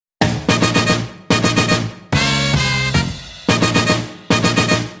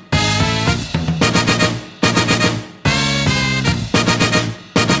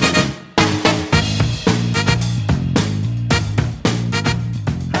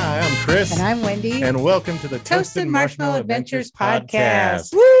Chris. And I'm Wendy. And welcome to the Toasted Marshmallow Adventures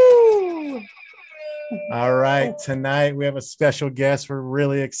podcast. Woo! All right. Tonight we have a special guest we're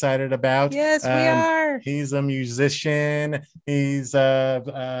really excited about. Yes, we are. He's a musician. He's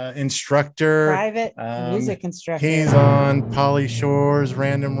a instructor. Private music instructor. He's on Pauly Shore's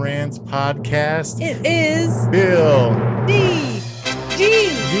Random Rants podcast. It is Bill D.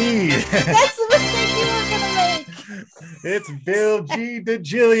 That's the mistake you were going to make. It's Bill G.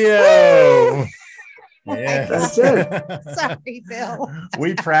 DiGilio. Yeah, that's it. Sorry, Bill.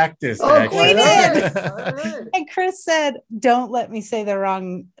 We practiced. Oh, we did. Right. And Chris said, "Don't let me say the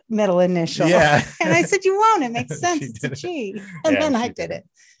wrong middle initial." Yeah. And I said, "You won't. It makes sense. She It's a did it. G." And Yeah, then she I did did it.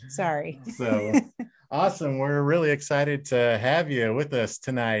 Sorry. So awesome. We're really excited to have you with us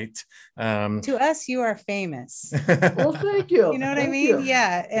tonight. To us, you are famous. Well, thank you. You know what I Thank mean? you.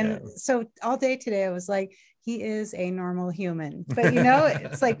 Yeah. And Yeah. so all day today, I was like, he is a normal human. But you know,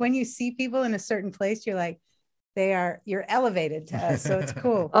 it's like when you see people in a certain place, you're like, you're elevated to us. So it's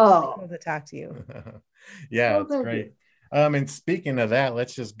cool. Oh. Cool to talk to you. Yeah, Well, it's thank great. And speaking of that,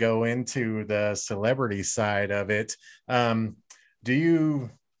 let's just go into the celebrity side of it. Do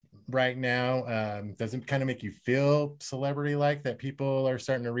you right now, does it kind of make you feel celebrity like that people are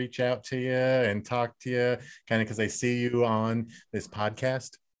starting to reach out to you and talk to you kind of because they see you on this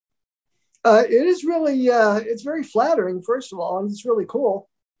podcast? It is really, it's very flattering, first of all, and it's really cool.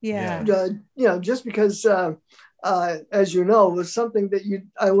 Yeah. Just because, as you know, it was something that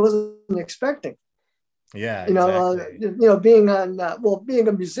I wasn't expecting. Yeah, Exactly. Being being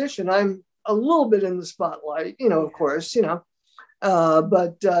a musician, I'm a little bit in the spotlight, of course,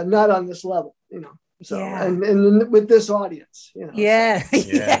 but not on this level, So, Yeah. and with this audience, Yeah. Yeah,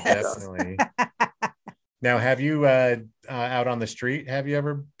 Yes. definitely. Now, have you out on the street? Have you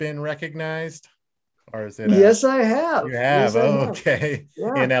ever been recognized, or is it? Yes, I have. You have. Yes, I Oh, have. okay.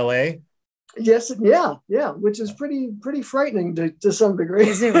 Yeah. In LA. Yes, yeah, which is pretty frightening to some degree.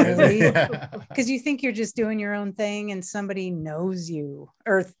 Is it really? Yeah. Because you think you're just doing your own thing and somebody knows you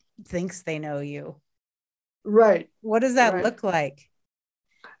or thinks they know you. Right. What does that Right. look like?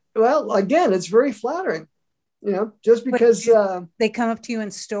 Well, again, it's very flattering, just because. They come up to you in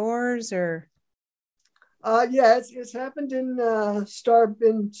stores or? It's happened in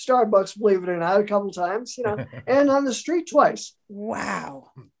Starbucks, believe it or not, a couple times, and on the street twice. Wow.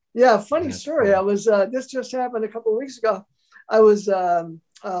 Yeah, funny That's story. cool. I was this just happened a couple of weeks ago. I was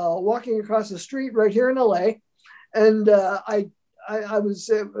walking across the street right here in LA, and I was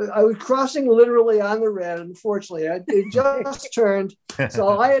crossing literally on the red. Unfortunately, it just turned, so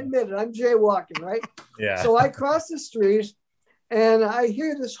I admit it. I'm jaywalking, right? Yeah. So I crossed the street, and I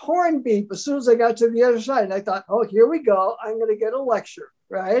hear this horn beep as soon as I got to the other side, and I thought, "Oh, here we go. I'm going to get a lecture,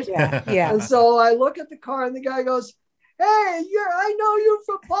 right?" Yeah. Yeah. And so I look at the car, and the guy goes, "Hey, I know you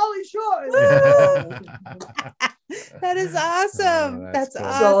from Pauly Shore." That is awesome. Oh, that's that's cool.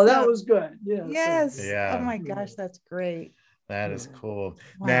 awesome. So that was good. Yeah. Yes. Yeah. Oh my gosh, that's great. That is cool.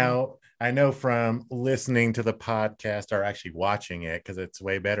 Wow. Now, I know from listening to the podcast or actually watching it, because it's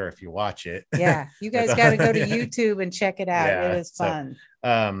way better if you watch it. Yeah. You guys got to go to YouTube and check it out. Yeah, It is so-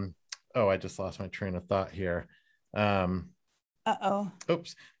 fun. I just lost my train of thought here. Uh-oh.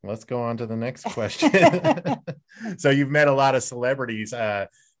 Oops. Let's go on to the next question. So you've met a lot of celebrities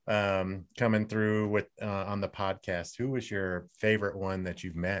coming through with on the podcast. Who was your favorite one that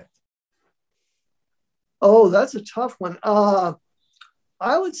you've met? Oh, that's a tough one.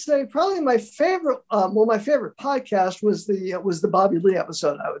 I would say probably my favorite. My favorite podcast was the Bobby Lee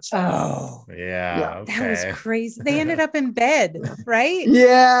episode. I would say. Oh, Yeah. Yeah. Okay. that was crazy. They ended up in bed, right?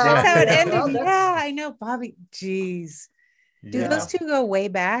 Yeah. That's how it Yeah. ended. Well, that's- Yeah, I know. Bobby. Jeez. Do Yeah. those two go way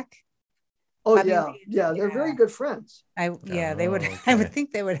back? Oh Bobby yeah. Lee. Yeah. They're very Yeah. good friends. They would. Oh, I would okay.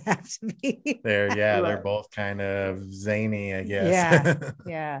 think they would have to be. They're Right. both kind of zany, I guess. Yeah.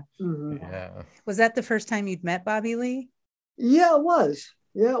 Yeah. Mhm. Yeah. Was that the first time you'd met Bobby Lee? Yeah, it was.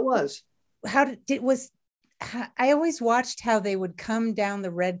 Yeah, it was. I always watched how they would come down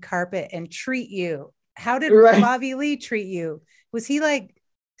the red carpet and treat you. How did Right. Bobby Lee treat you? Was he like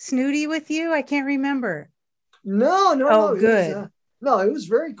snooty with you? I can't remember. No. Oh, no, good. It was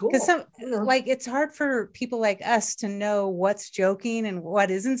very cool. Because you know. like it's hard for people like us to know what's joking and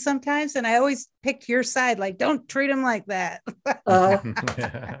what isn't sometimes. And I always picked your side, like don't treat him like that.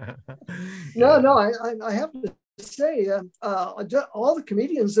 No, I have to say, all the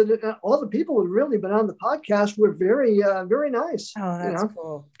comedians all the people who've really been on the podcast were very, very nice. Oh, that's you know,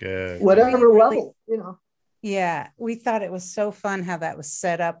 cool. Good. whatever Really? level, Yeah, we thought it was so fun how that was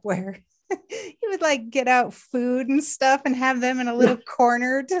set up where He would like get out food and stuff and have them in a little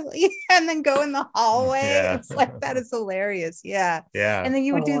corner to eat and then go in the hallway. Yeah. It's like, that is hilarious. Yeah. Yeah. And then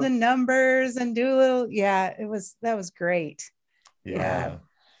you would do the numbers and do a little, that was great. Yeah.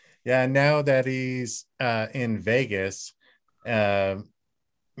 Yeah. Now that he's in Vegas, now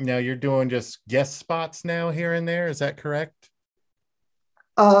you're doing just guest spots now here and there. Is that correct?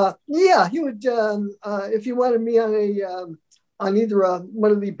 Yeah, he would, if you wanted me on either one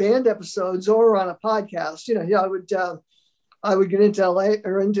of the band episodes or on a podcast, I would get into LA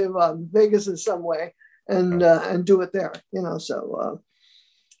or into Vegas in some way and do it there, so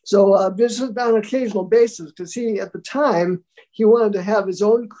this was on an occasional basis because at the time he wanted to have his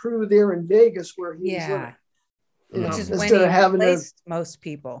own crew there in Vegas where he was living. Which is when instead he of having replaced most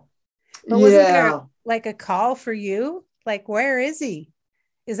people. But wasn't there like a call for you? Like, where is he?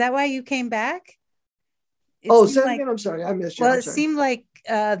 Is that why you came back? Say again. I'm sorry, I missed you. Well, it seemed like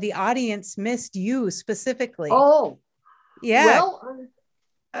the audience missed you specifically. Oh, yeah. Well,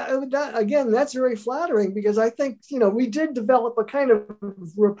 that's very flattering because I think we did develop a kind of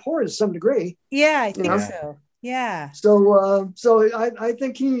rapport to some degree. Yeah, I think so. Yeah. So, I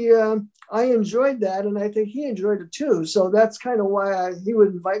think I enjoyed that, and I think he enjoyed it too. So that's kind of why he would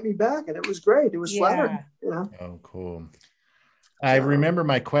invite me back, and it was great. It was flattering. Oh, cool. I remember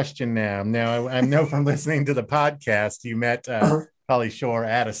my question now. Now I know from listening to the podcast, you met Pauly Shore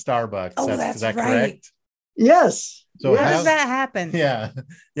at a Starbucks. Oh, is that right. correct? Yes. So how does that happen? Yeah.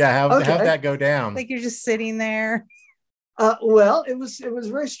 How'd that go down? Like you're just sitting there. Well, it was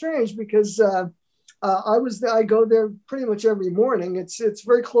very strange because I go there pretty much every morning. It's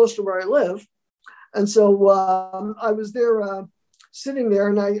very close to where I live, and so I was there sitting there,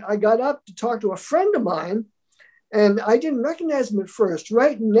 and I got up to talk to a friend of mine. And I didn't recognize him at first.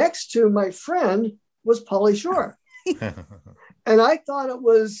 Right next to my friend was Pauly Shore. And I thought it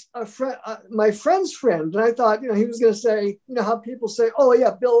was my friend's friend. And I thought, he was going to say, how people say, oh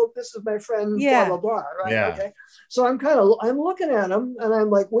yeah, Bill, this is my friend, blah, blah, blah. Right. Yeah. Okay. So I'm looking at him and I'm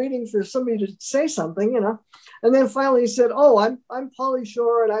like waiting for somebody to say something, and then finally he said, oh, I'm Pauly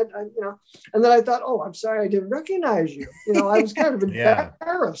Shore. And and then I thought, oh, I'm sorry, I didn't recognize you. I was kind of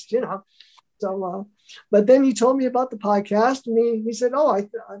embarrassed, So, but then he told me about the podcast, and he said, "Oh,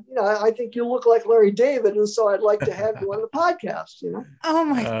 I think you look like Larry David, and so I'd like to have you on the podcast." Oh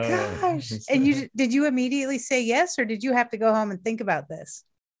my gosh! And did you immediately say yes, or did you have to go home and think about this?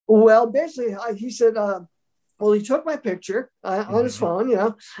 Well, basically, he said, "Well, he took my picture on his phone,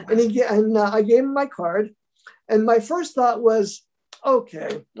 and I gave him my card, and my first thought was,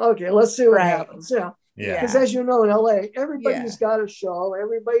 okay, let's see what happens." Yeah. Because as you know, in LA, everybody's got a show,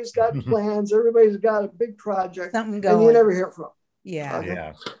 everybody's got plans, everybody's got a big project, something going, and you never hear from them. Yeah. Okay?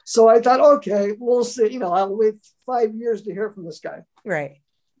 Yeah. So I thought, okay, we'll see. I'll wait 5 years to hear from this guy. Right.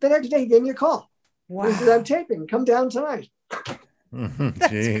 The next day, he gave me a call. Wow. He said, I'm taping. Come down tonight.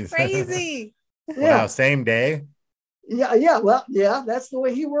 That's crazy. Wow. Same day. Yeah. Well, yeah, that's the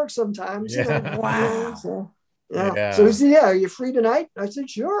way he works sometimes. Yeah. Wow. So he said, yeah, are you free tonight? I said,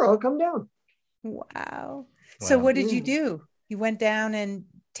 sure, I'll come down. Wow. So what did you do? You went down and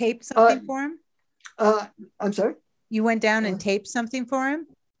taped something for him? I'm sorry? You went down and taped something for him?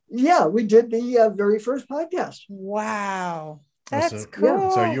 Yeah, we did the very first podcast. Wow. That's cool. Yeah.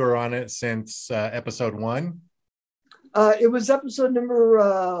 So you were on it since episode 1? It was episode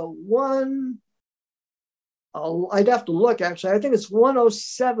number 1. I'd have to look, actually. I think it's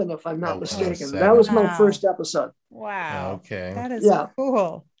 107, if I'm not mistaken. That was my first episode. Wow. Okay. That is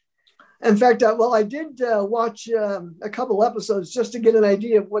cool. In fact, I did watch a couple episodes just to get an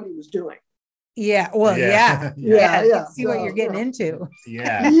idea of what he was doing. Yeah. Well, yeah. See what you're getting into.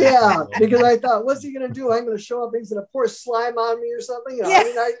 Yeah. Yeah. Because I thought, what's he going to do? I'm going to show up. He's going to pour slime on me or something. Yeah,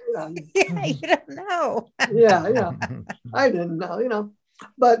 you don't know. Yeah. I didn't know,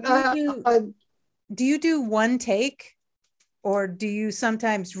 but do you do one take or do you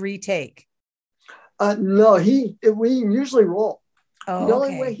sometimes retake? No, we usually roll. Oh, the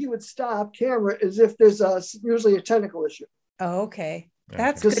only way he would stop camera is if there's usually a technical issue. Oh, okay.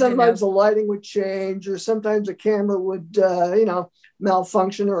 That's because sometimes the lighting would change, or sometimes the camera would,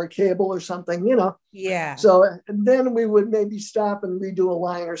 malfunction, or a cable or something, Yeah. So then we would maybe stop and redo a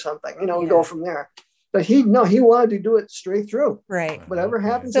line or something, and go from there. But he wanted to do it straight through. Right. Whatever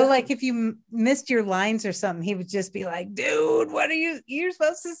happens. So like if you missed your lines or something, he would just be like, dude, what are you're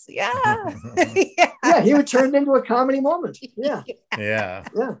supposed to see? Yeah. He would turn it into a comedy moment. Yeah. Yeah.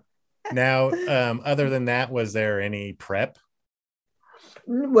 Yeah. Now, other than that, was there any prep?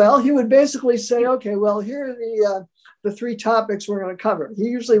 Well, he would basically say, okay, well, here are the 3 topics we're going to cover. He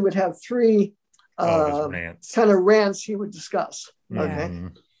usually would have 3 kind of rants he would discuss. Okay.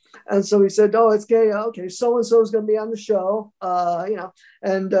 And so he said, "Oh, it's okay. Okay, so and so is going to be on the show,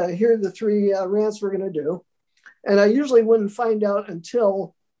 and here are the three rants we're going to do." And I usually wouldn't find out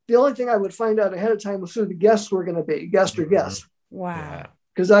until the only thing I would find out ahead of time was who the guests were going to be, guest or guest. Wow.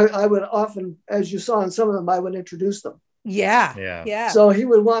 Because I would often, as you saw in some of them, I would introduce them. Yeah. So he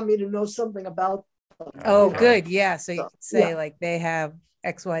would want me to know something about them. Oh, good. Yeah. So you could say like they have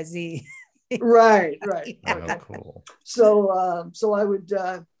XYZ. Right. Oh, cool. So I would,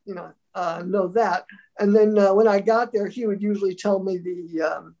 know that. And then when I got there, he would usually tell me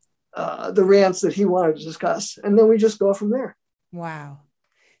the rants that he wanted to discuss. And then we just go from there. Wow.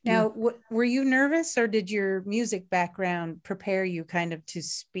 Now, were you nervous, or did your music background prepare you kind of to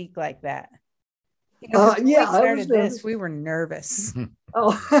speak like that? When we started this, we were nervous.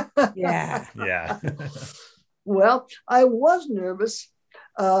 Oh, yeah. Well, I was nervous,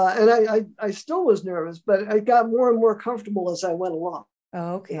 and I still was nervous, but I got more and more comfortable as I went along.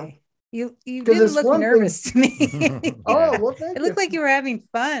 Oh, okay. You didn't look nervous to me. Oh, well, thank you. It looked like you were having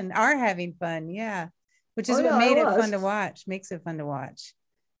fun. Yeah. Which is what made it fun to watch. Makes it fun to watch.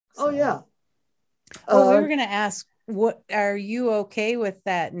 So. Oh, yeah. We were going to ask, what are you okay with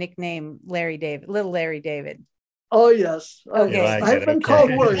that nickname, Little Larry David? Oh, yes. Okay. I've been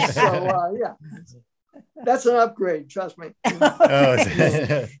called worse. So, yeah. That's an upgrade. Trust me.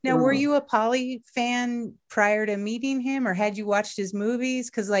 Now, were you a Pauly fan prior to meeting him, or had you watched his movies?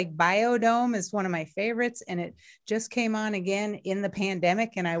 Because like Biodome is one of my favorites, and it just came on again in the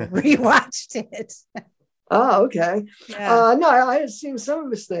pandemic, and I rewatched it. Oh, okay. Yeah. No, I had seen some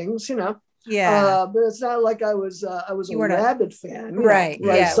of his things, Yeah. But it's not like I was a rabid fan. Right.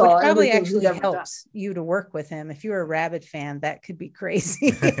 Yeah. Which probably actually helps you to work with him. If you're a rabid fan, that could be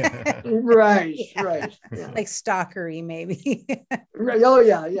crazy. Right. Yeah. Right. Yeah. Like stalkery, maybe. Right. Oh,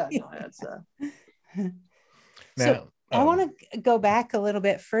 yeah. Yeah. No, that's So I want to go back a little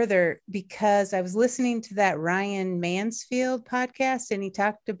bit further, because I was listening to that Ryan Mansfield podcast, and he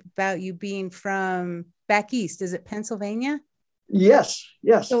talked about you being from back east. Is it Pennsylvania? Yes.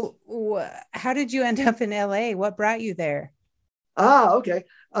 So how did you end up in LA? What brought you there? Okay.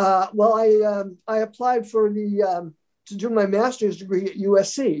 Well, I applied for to do my master's degree at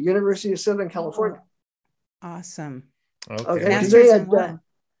USC, University of Southern California. Awesome. Okay. Master's in what?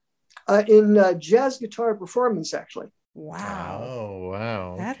 In jazz guitar performance, actually. Wow. Oh,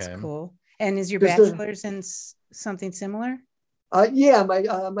 wow. That's cool. And is your bachelor's in something similar? Yeah,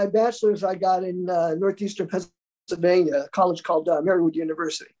 my bachelor's I got in northeastern Pennsylvania, a college called Marywood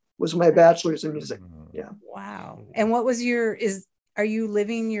University. Was my bachelor's in music. Yeah. Wow. And what was are you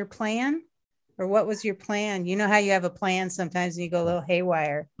living your plan, or what was your plan? You know how you have a plan sometimes and you go a little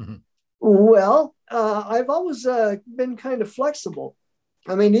haywire. Mm-hmm. Well, I've always been kind of flexible.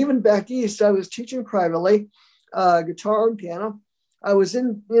 I mean, even back east, I was teaching privately, guitar and piano. I was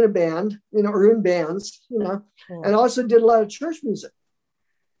in a band, or in bands, cool. And also did a lot of church music.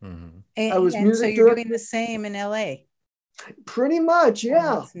 Mm-hmm. I was music so you're doing the same in LA. Pretty much,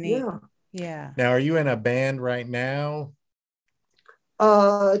 yeah. Oh, that's neat. Yeah. Now, are you in a band right now?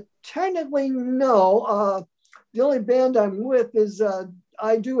 Technically, no. The only band I'm with is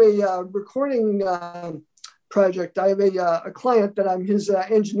I do a recording project. I have a client that I'm his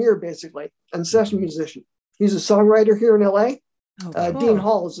engineer, basically, and session musician. He's a songwriter here in LA. Cool. Dean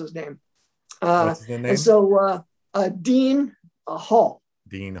Hall is his name. What's his name? And so Dean Hall.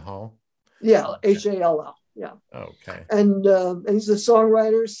 Dean Hall? Yeah, Hall. Yeah. Okay. And he's a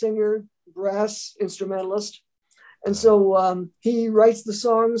songwriter, singer, brass instrumentalist. And so he writes the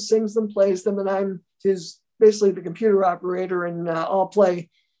songs, sings them, plays them, and I'm basically the computer operator, and I'll play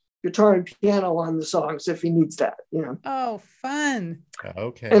guitar and piano on the songs if he needs that, Oh, fun.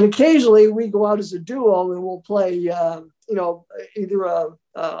 Okay. And occasionally we go out as a duo and we'll play, either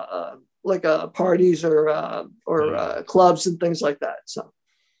like parties or clubs and things like that. So.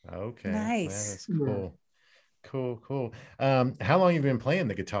 Okay. Nice. Man, that's cool. Cool. How long have you been playing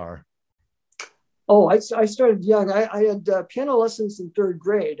the guitar? Oh, I started young. I had piano lessons in third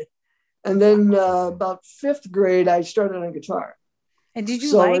grade. And then about fifth grade, I started on guitar. And did you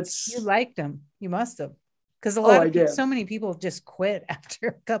you liked them? You must have. Because so many people just quit after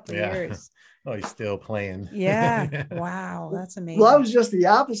a couple of years. Oh, he's still playing. Yeah. Wow. That's amazing. Well, I was just the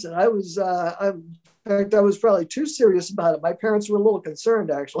opposite. I was, in fact, I was probably too serious about it. My parents were a little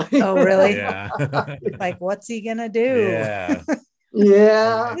concerned, actually. Oh, really? Yeah. Like, what's he going to do? Yeah.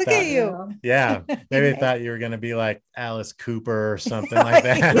 Yeah. Look at you. Yeah. Maybe they thought you were going to be like Alice Cooper or something like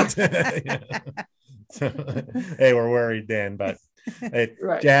that. They were worried then, but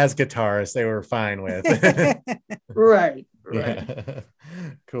right. Jazz guitarists, they were fine with. Right. Yeah.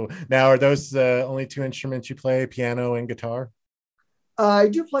 Cool. Now, are those the only two instruments you play, piano and guitar? I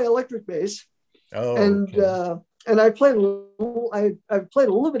do play electric bass, Oh, and okay. and I played a little. I played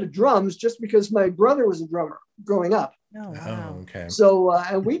a little bit of drums just because my brother was a drummer growing up. Oh, Oh, wow. okay. So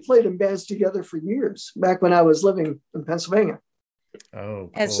and we played in bands together for years back when I was living in Pennsylvania. Oh,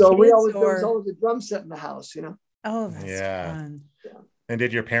 As So cool. we kids always there was or always a drum set in the house, you know. oh, that's Yeah. fun. And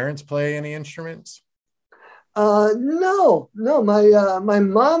did your parents play any instruments? No, no. My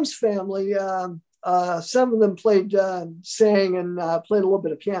mom's family, some of them played, sang, and played a little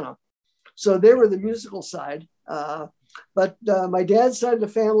bit of piano. So they were the musical side. But my dad's side of the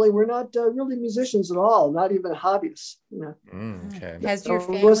family, we're not really musicians at all, not even hobbyists. You know, Okay. Has so your it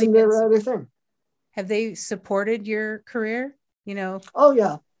family wasn't been, their other thing. have they supported your career? You know, Oh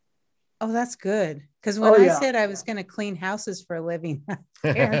yeah, oh, that's good. Because when oh I yeah. said I was going to clean houses for a living, my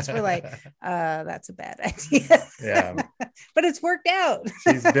parents were like, that's a bad idea. Yeah. But it's worked out.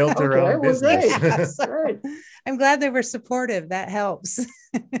 She's built her Okay, own well, business. Yeah, so Great. I'm glad they were supportive. That helps.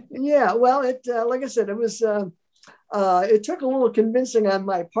 Yeah. Well, it like I said, it was. It took a little convincing on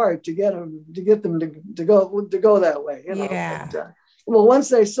my part to get them to go that way. You know. Yeah. But, well, once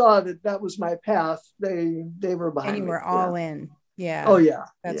they saw that that was my path, they were behind And you me. were all in. Yeah. Oh yeah,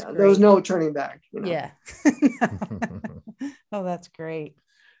 That's yeah. There was great. no turning back. You know? Yeah. Oh, that's great.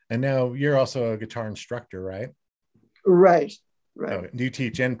 And now you're also a guitar instructor, right? Right. Right. Oh, do you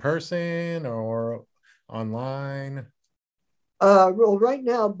teach in person or online? Well, right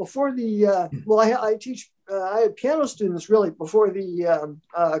now, before the well, I teach. I had piano students really before the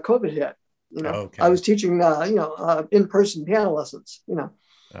COVID hit. You know, Okay. I was teaching in-person piano lessons. You know,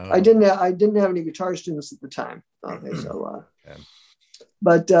 Oh, I didn't have any guitar students at the time. Okay, so okay.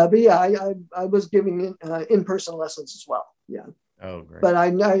 but yeah, I was giving in-person lessons as well. Yeah, Oh, great. but I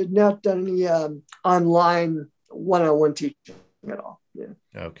had not done any online one-on-one teaching at all. Yeah.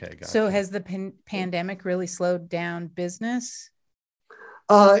 Okay, gotcha. So has the pandemic really slowed down business?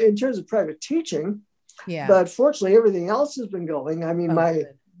 In terms of private teaching, Yeah. but fortunately, everything else has been going. I mean, Oh,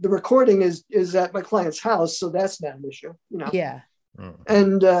 good. the recording is at my client's house, so that's not an issue. You know. Yeah.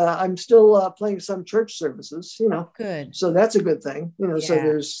 And I'm still playing some church services. You know. Oh, good. So that's a good thing. You know. So Yeah.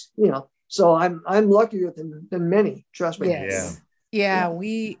 there's so I'm luckier than many. Trust me. Yes. Yeah.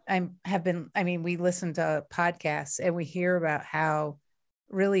 We we listen to podcasts and we hear about how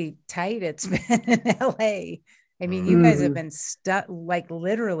really tight it's been in LA. I mean, you guys have been stuck, like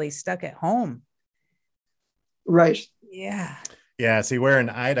literally stuck at home. Right. Yeah. Yeah. See, we're in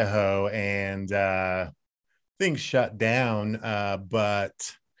Idaho and things shut down,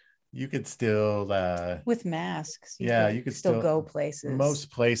 but you could still with masks. You could still go places.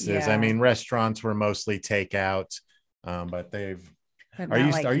 Most places. Yeah. I mean, restaurants were mostly takeout, but they've.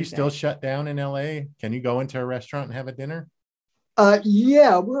 Are you still shut down in LA? Can you go into a restaurant and have a dinner?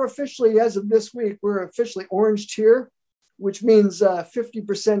 Yeah, we're officially, as of this week, we're officially orange tier, which means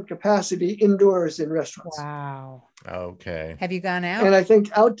 50% capacity indoors in restaurants. Wow. Okay. Have you gone out? And I think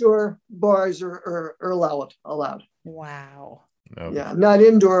outdoor bars are allowed. Wow. Okay. Yeah, not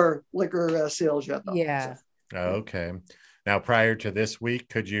indoor liquor sales yet, though. Yeah. So. Okay. Now, prior to this week,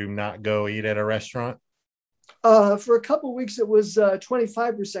 could you not go eat at a restaurant? For a couple of weeks, it was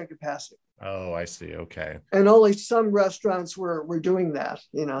 25% capacity. Oh, I see. Okay. And only some restaurants were doing that,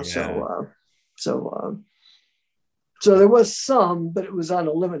 you know. Yeah. So there was some, but it was on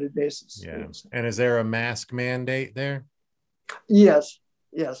a limited basis. Yeah. And is there a mask mandate there? Yes.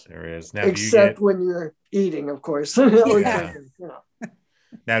 There is. Now, except when you're eating, of course. Yeah. Drinking, you know.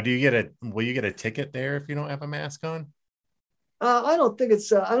 Now, will you get a ticket there if you don't have a mask on? I don't think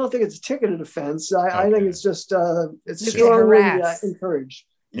it's a ticketed offense. I think it's just it's You get strongly harassed. encouraged.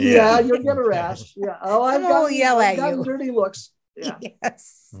 Yeah. Yeah, you'll get harassed. Yeah. Oh, I've gotten dirty looks. Yeah.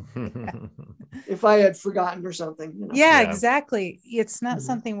 Yes. If I had forgotten or something. You know? Yeah, Yeah. exactly. It's not Mhm.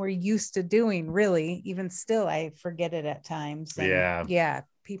 something we're used to doing, really. Even still, I forget it at times. And yeah,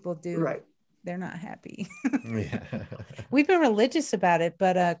 people do. Right. They're not happy. Yeah. We've been religious about it,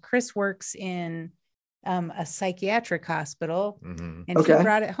 but Chris works in a psychiatric hospital, Mhm. and Okay. he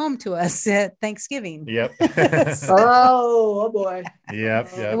brought it home to us at Thanksgiving. Yep. Oh boy.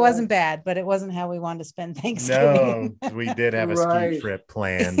 Yep. It wasn't bad, but it wasn't how we wanted to spend No, Thanksgiving. we did have a ski Right. trip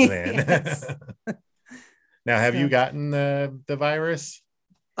planned then. Yes. Now, have you gotten the virus?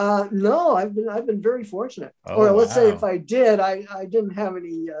 No, I've been very fortunate. Oh, or let's say wow. if I did, I didn't have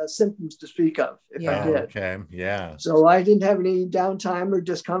any symptoms to speak of if I Yeah. did. Okay. Yeah. So I didn't have any downtime or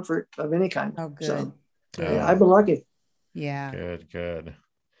discomfort of any kind. Oh, good. So Good. yeah, I've been lucky. Yeah. Good.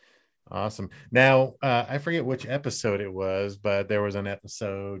 Awesome. Now, I forget which episode it was, but there was an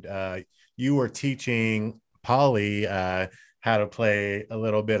episode you were teaching Polly how to play a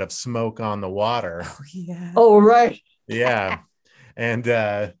little bit of Smoke on the Water. Oh, yeah. Oh, right. Yeah. And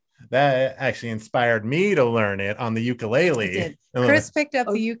that actually inspired me to learn it on the ukulele. Did. Chris picked up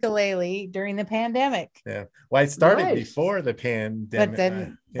the ukulele during the pandemic. Yeah. Well, I started Nice. before the pandemic. But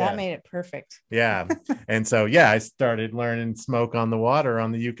then that made it perfect. Yeah. And so, I started learning Smoke on the Water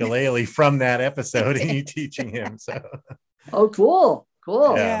on the ukulele from that episode and you teaching him. So, Oh, cool.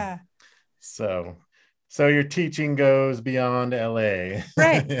 Cool. Yeah. So your teaching goes beyond LA.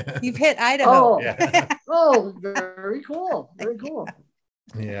 Right. Yeah. You've hit Idaho. Oh, Yeah. oh, very cool. Very cool.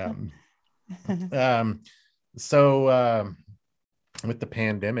 Yeah. So with the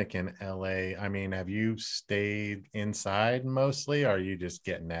pandemic in LA, I mean, have you stayed inside mostly, or are you just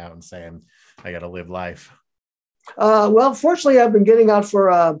getting out and saying, I got to live life? Well, fortunately, I've been getting out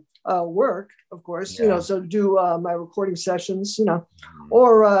for work, of course, Yeah. so do my recording sessions,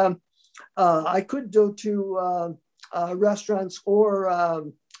 or I could go to restaurants or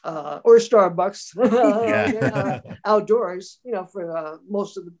Starbucks outdoors, for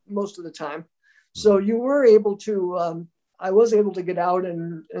most of the time. So you were able to, I was able to get out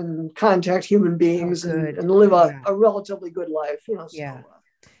and contact human beings and live a relatively good life, So,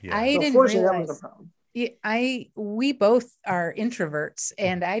 I didn't fortunately, that realize. was a problem. We both are introverts,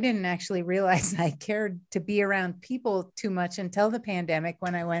 and I didn't actually realize I cared to be around people too much until the pandemic,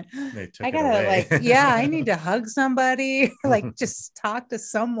 when I went, I gotta I need to hug somebody, like just talk to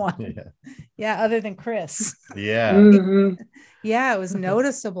someone. Other than Chris. Yeah. Mm-hmm. Yeah, it was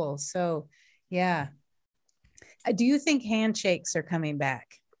noticeable. So yeah. Do you think handshakes are coming back?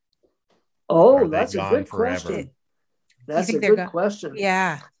 Oh, that's a good question. That's a good question.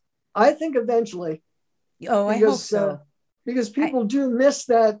 Yeah. I think eventually. Oh, I hope so. Because people do miss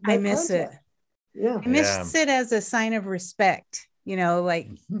that. I miss contact. it. Yeah. I miss it as a sign of respect, or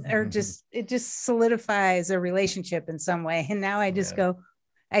it just solidifies a relationship in some way. And now I just go,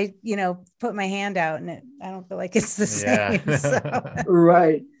 I put my hand out and I don't feel like it's the same. So.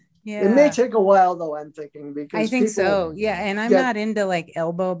 Right. Yeah. It may take a while though, I'm thinking, because I think so. Yeah. And I'm not into like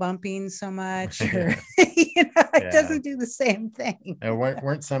elbow bumping so much, or it doesn't do the same thing. And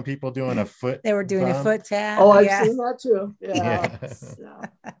weren't some people doing a foot? They were doing a foot tap. Oh, I've seen that too. Yeah.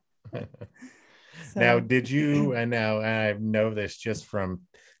 Now, did you, and now I know this just from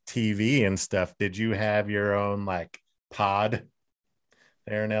TV and stuff, did you have your own like pod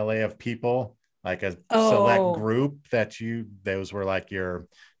there in LA of people, like a select group those were like your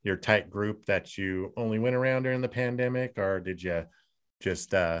tight group that you only went around during the pandemic, or did you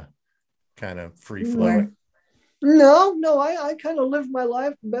just kind of free flow? No, I kind of lived my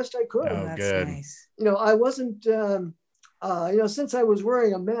life the best I could. Oh, that's good. Nice. I wasn't, since I was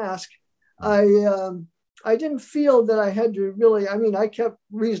wearing a mask, I didn't feel that I had to really, I kept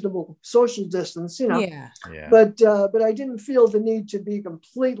reasonable social distance, Yeah. But I didn't feel the need to be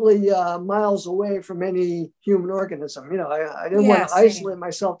completely miles away from any human organism. I didn't want to isolate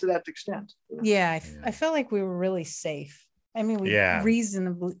myself to that extent. Yeah. I felt like we were really safe. We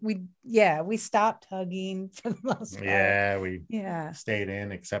reasonably, we stopped hugging for the most part. Yeah, we stayed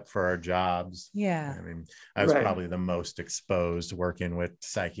in except for our jobs. Yeah. I was probably the most exposed working with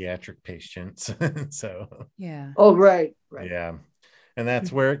psychiatric patients. So yeah. Oh, right. Yeah. And that's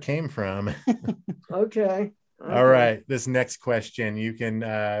where it came from. Okay. All right. This next question, you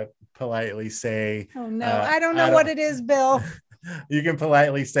can politely say, oh no, I don't know what it is, Bill. You can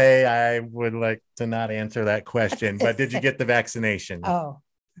politely say, I would like to not answer that question, but did you get the vaccination?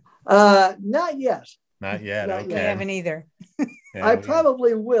 Not yet. Not yet. Not Okay. yet. I haven't either. I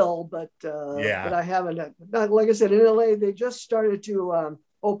probably will, but I haven't. Like I said, in LA, they just started to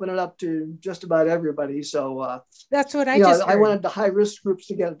open it up to just about everybody. So that's what I just heard. I wanted the high risk groups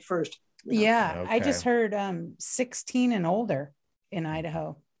to get it first. Yeah. Okay. I just heard 16 and older in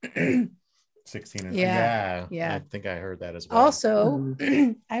Idaho. 16 and yeah. I think I heard that as well. Also,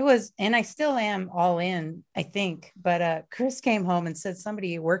 I was, and I still am all in, I think, but Chris came home and said somebody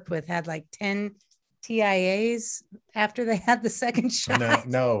he worked with had like 10 TIAs after they had the second shot.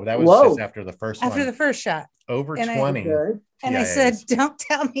 No, that was just after the first one. After the first shot. Over 20. And I said, don't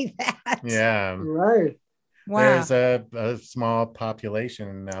tell me that. Yeah. Right. Wow. There's a small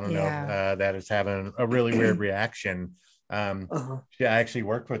population, I don't know, that is having a really weird reaction. I actually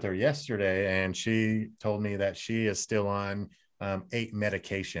worked with her yesterday, and she told me that she is still on 8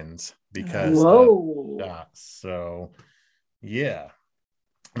 medications because of shots. So yeah,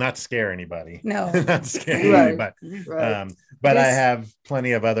 not to scare anybody. No, not to scare anybody. But I have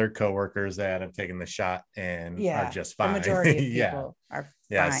plenty of other coworkers that have taken the shot and are just fine. The majority of people are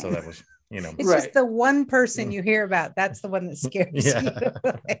fine. So that was, it's just the one person you hear about. That's the one that scares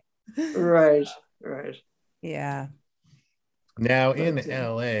you. Right. Yeah. Now in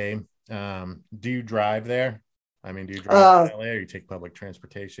LA, do you drive there? I mean, do you drive to LA or you take public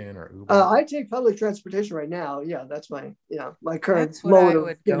transportation or Uber? I take public transportation right now. Yeah, that's my current That's what mode I of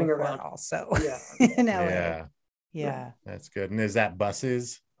would getting go around. for also. Yeah. In LA. Yeah, Yeah. that's good. And is that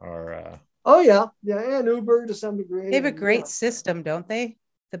buses or? Oh yeah, and Uber to some degree. They have a great system, don't they?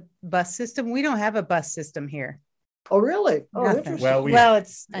 The bus system. We don't have a bus system here. Oh really? Oh, Nothing. interesting. Well,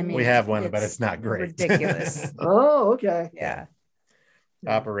 it's. I mean, we have one, but it's not great. Ridiculous. Oh, okay. Yeah.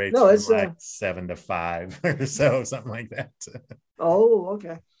 Operates No, from it's like 7 to 5 or so, something like that. Oh,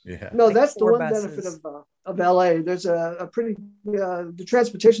 okay. Yeah. No, Like that's the 4 one buses. benefit of LA. There's a pretty the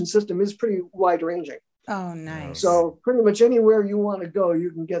transportation system is pretty wide ranging. Oh, nice. So pretty much anywhere you want to go,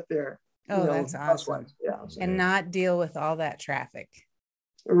 you can get there. Oh, that's awesome. Yeah. And not deal with all that traffic.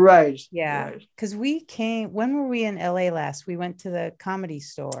 Right. Yeah. Right. Because we came, when were we in LA last? We went to the Comedy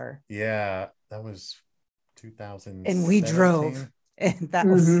Store. Yeah, that was 2000. And we drove. And that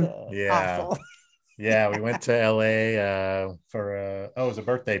was awful. Yeah, we went to LA for it was a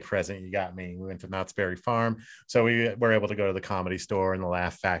birthday present you got me. We went to Knott's Berry Farm. So we were able to go to the Comedy Store and the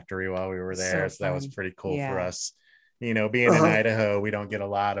Laugh Factory while we were there. So that was pretty cool for us. You know, being in Idaho, we don't get a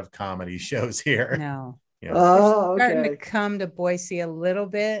lot of comedy shows here. No. You know, Oh, starting okay. to come to Boise a little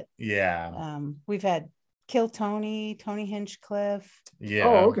bit. yeah. We've had Kill Tony Hinchcliffe. Yeah.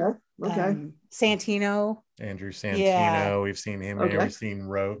 Oh, okay. Okay. Santino. Andrew Santino. Yeah. We've seen him Okay. here. We've seen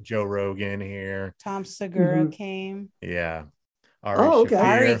Joe Rogan here. Tom Segura came. Yeah. Okay.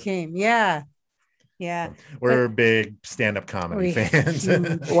 Ari came. Yeah. Yeah. We're big stand-up comedy fans.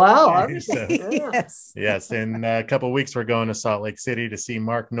 Wow. So, Yes. yes. In a couple of weeks, we're going to Salt Lake City to see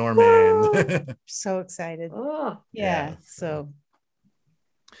Mark Norman. So excited. Oh. Yeah. So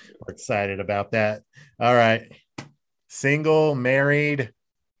we're excited about that. All right. Single, married.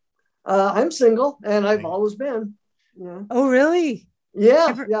 I'm single, and I've always been. Yeah. Oh, really?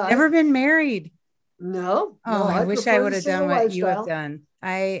 Yeah. Never been married. No. Oh, I wish I would have done what you have done.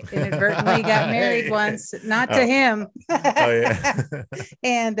 I inadvertently got married once, not to him. Oh, yeah.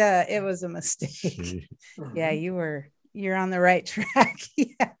 And it was a mistake. Yeah, you're on the right track.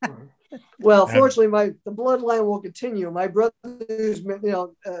 Yeah. Well, fortunately, the bloodline will continue. My brother, has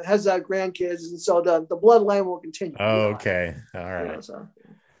grandkids, and so the bloodline will continue. Oh, okay. All right. So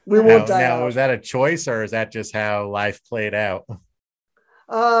we won't die now, out. was that a choice, or is that just how life played out?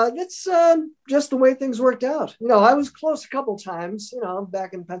 It's just the way things worked out. I was close a couple times,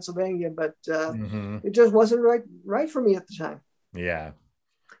 back in Pennsylvania, but it just wasn't right for me at the time. Yeah.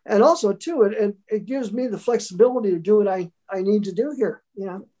 And also, too, it gives me the flexibility to do what I need to do here.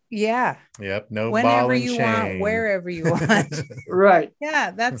 Yeah. Yep. No whenever ball and you chain. want, wherever you want. Right.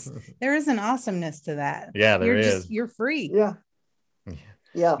 Yeah, there is an awesomeness to that. Yeah, there is. You're free. Yeah.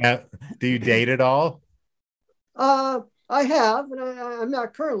 Yeah. Now, do you date at all? I have, and I'm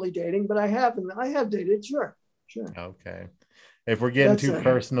not currently dating, but I have dated. Sure. Okay. If we're getting too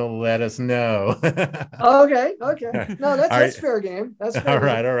personal, let us know. Okay. No, that's fair game. That's fair all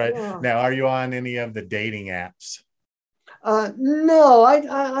right. game. All right. Yeah. Now, are you on any of the dating apps? No,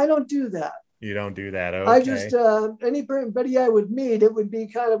 I don't do that. You don't do that. Okay. I just anybody I would meet, it would be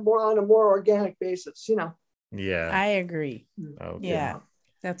kind of more on a more organic basis. Yeah. I agree. Okay. Yeah,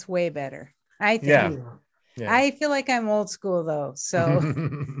 that's way better. I think. Yeah. I feel like I'm old school though, so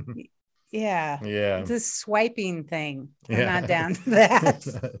yeah. This swiping thing, I'm not down to that.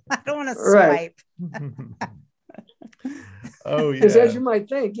 I don't want to swipe. Oh yeah. Because as you might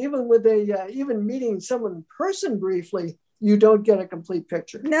think, even with even meeting someone in person briefly, you don't get a complete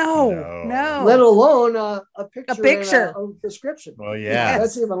picture. No. Let alone a picture. And a description. Well, yeah.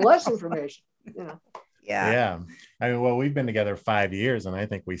 That's even less information. Yeah. I mean, well, we've been together 5 years, and I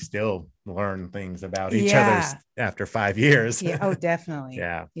think we still learn things about each other after 5 years. Yeah. Oh, definitely.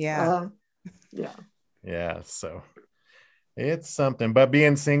 Yeah. So it's something, but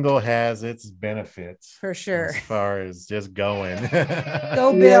being single has its benefits for sure. As far as just going.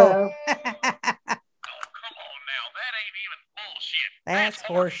 Go, Bill. That's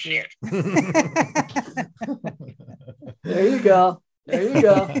horseshit. There you go.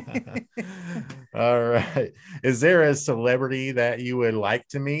 All right. Is there a celebrity that you would like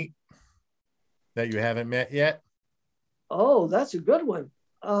to meet that you haven't met yet? Oh, that's a good one.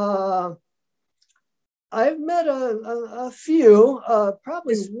 I've met a few.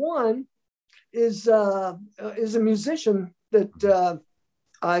 Probably one is a musician that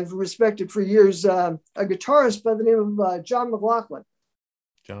I've respected for years. A guitarist by the name of John McLaughlin.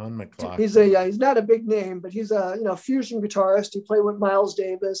 John McLaughlin. He's not a big name, but he's a fusion guitarist. He played with Miles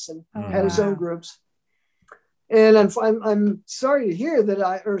Davis and had his own groups. And I'm sorry to hear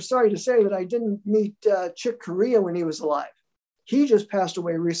sorry to say that I didn't meet Chick Corea when he was alive. He just passed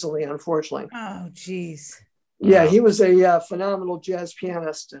away recently, unfortunately. Oh, geez. Yeah, Wow. he was a phenomenal jazz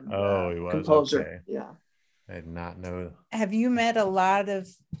pianist and Oh, he was. composer. Okay. Yeah. I did not know. Have you met a lot of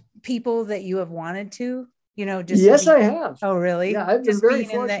people that you have wanted to, just Yes, I being- have. Oh, really? Yeah, I've been Just very being in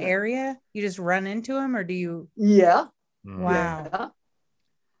the fortunate. area, you just run into them, or do you? Yeah. Wow. Yeah.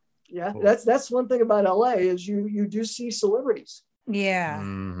 Yeah. Cool. That's one thing about LA is you do see celebrities. Yeah.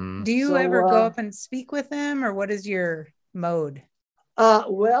 Mhm. Do you So, ever go up and speak with them, or what is your mode?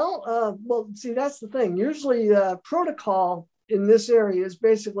 Well, see, that's the thing. Usually, protocol in this area is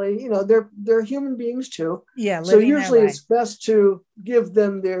basically, they're human beings too. Yeah. So living their usually, life. it's best to give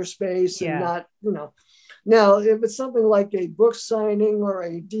them their space and Yeah. not. Now, if it's something like a book signing or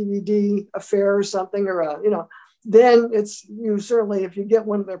a DVD affair or something, or then it's you certainly, if you get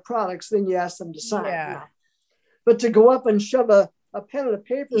one of their products, then you ask them to sign. Yeah. But to go up and shove a pen and a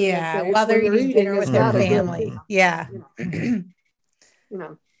paper in Yeah. their face While they're when eating dinner is with their not a good family. thing, Yeah.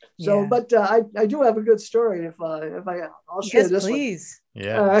 So, Yeah. but I do have a good story. I'll share Yes, this please.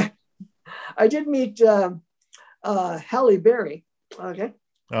 Yeah. I did meet Halle Berry. Okay.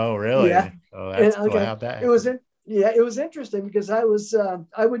 Oh, really? Yeah. Oh, that's And, cool. okay, How'd that it was happen? it was interesting because I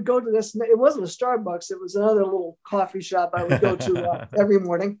would go to this. It wasn't a Starbucks. It was another little coffee shop I would go to every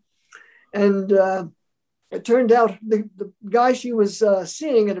morning, and it turned out the guy she was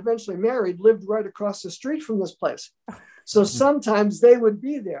seeing and eventually married lived right across the street from this place. So sometimes they would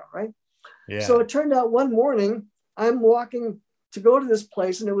be there, right? Yeah. So it turned out one morning I'm walking to go to this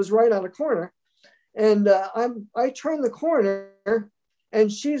place, and it was right on a corner, and I turn the corner, and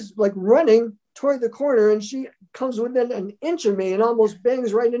she's like running toward the corner, and she comes within an inch of me and almost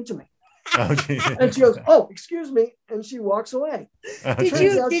bangs right into me. Oh, geez. And she goes, "Oh, excuse me," and she walks away. Oh, Did geez. you-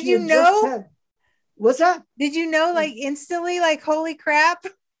 Turns out did she you had just know? had- What's that? Did you know, like instantly, like holy crap?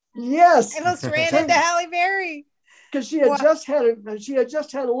 Yes, I almost ran into Halle Berry. because she had Wow. just had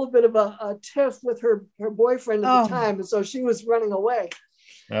a little bit of a tiff with her boyfriend at Oh. the time, and so she was running away,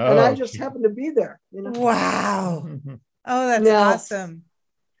 Oh, and I just happened to be there. Wow. Oh, that's Now- awesome.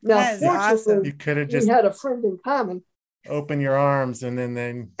 Now, That is fortunately, awesome. you could have we just had a friend in common. opened your arms and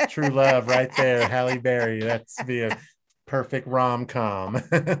then true love right there, Halle Berry. That's be a perfect rom-com.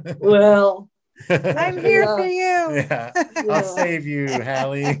 Well, I'm here Yeah. for you. Yeah. Yeah. I'll save you,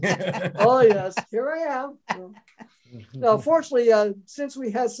 Halle. Oh yes, here I am. Now, fortunately, since we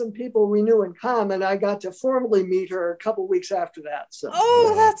had some people we knew in common, I got to formally meet her a couple weeks after that. So,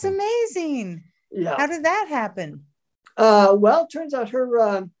 Oh, that's amazing. yeah. How did that happen? Well, it turns out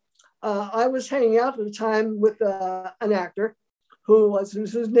I was hanging out at the time with an actor whose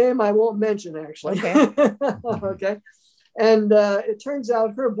name I won't mention, actually. Okay. Okay. And it turns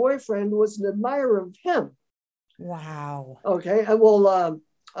out her boyfriend was an admirer of him. Wow. Okay. And well,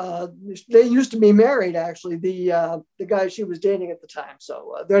 they used to be married, actually, the guy she was dating at the time.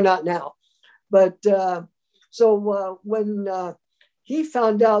 So they're not now. But when he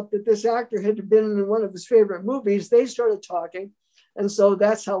found out that this actor had been in one of his favorite movies, they started talking. And so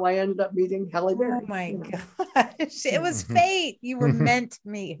that's how I ended up meeting Halle Berry. Oh my gosh. It was fate. You were meant to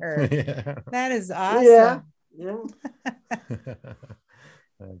meet her. Yeah. That is awesome. Yeah. Yeah.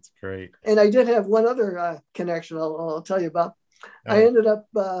 That's great. And I did have one other connection I'll tell you about. I Oh. ended up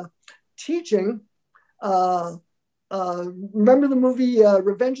teaching. Remember the movie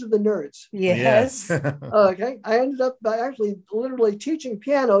Revenge of the Nerds? Yes. Okay. I ended up actually literally teaching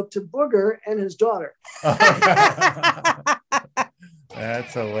piano to Booger and his daughter.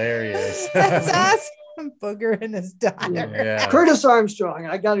 That's hilarious. That's awesome. Booger and his daughter. Yeah. Curtis Armstrong.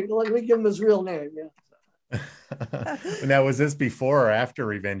 Let me give him his real name. Yeah. Now, was this before or after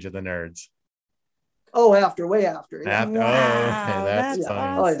Revenge of the Nerds? Oh, way after. Yeah. After. Wow, Oh, okay. That's that's funny.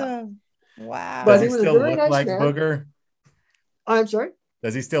 Oh, yeah. awesome. Wow. But Does he he was a still very look nice like man. Booger? I'm sorry.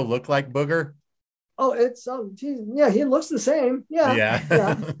 Does he still look like Booger? Oh, it's he looks the same. Yeah.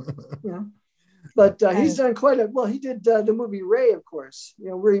 Yeah. Yeah. But he's done quite a well. He did the movie Ray, of course.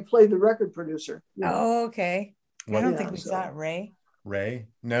 Where he played the record producer. Oh, okay. I What- don't Yeah, think we so- saw it, Ray. Ray?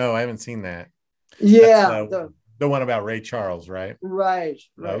 No, I haven't seen that. Yeah. That's, the one about Ray Charles, right? Right.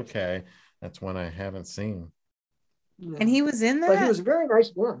 Okay. That's one I haven't seen. Yeah. And he was in that? But he was a very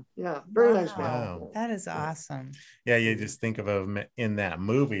nice man. Yeah, very nice man. Wow. That is awesome. Yeah, you just think of him in that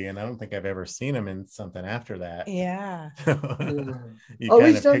movie, and I don't think I've ever seen him in something after that. Yeah. You Oh, kinda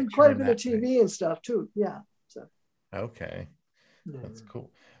he's done picture quite a him bit of that way. TV and stuff too. Yeah. So, Okay, yeah. that's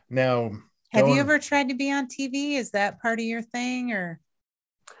cool. Now, Have you going- ever tried to be on TV? Is that part of your thing? Or,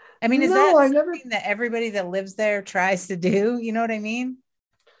 I mean, is No, that I never- something that everybody that lives there tries to do? You know what I mean?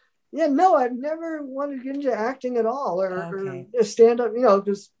 Yeah, no, I've never wanted to get into acting at all, Okay. or stand up. You know,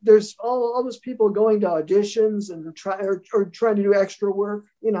 because there's all those people going to auditions and trying to do extra work.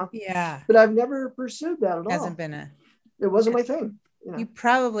 You know, Yeah. but I've never pursued that at Hasn't all. been a. It wasn't my thing. You know. You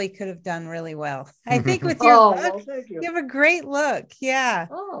probably could have done really well. I think with your Oh, look, well, thank you. you have a great look. Yeah.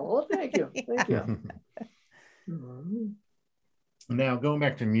 Oh, well, thank you. Thank you. Mhm. Now, going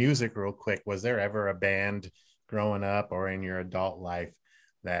back to music real quick, was there ever a band growing up or in your adult life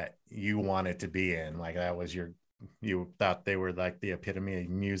that you wanted to be in? Like that was you thought they were like the epitome of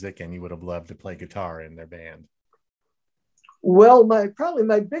music and you would have loved to play guitar in their band? Well, probably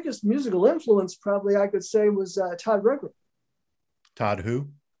my biggest musical influence, probably I could say, was Todd Rundgren. Todd who?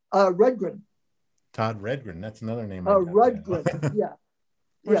 Rundgren. Todd Redgren. That's another name. Rundgren. Yeah.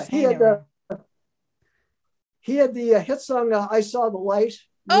 We're Yeah. saying it right. He had the hit song "I Saw the Light" years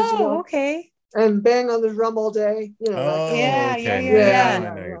Oh, ago, okay. and "Bang on the Drum All Day." You know. Oh, Yeah, okay. yeah, Now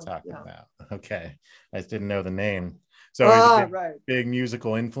yeah. I know you're talking Yeah. about. Okay. I just didn't know the name. So he's a Right. big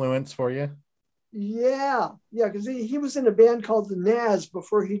musical influence for you? Yeah, because he was in a band called the Nas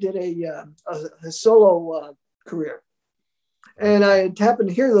before he did a solo career. And I had happened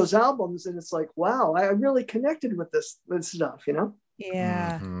to hear those albums, and it's like, wow, I really connected with this stuff, you know.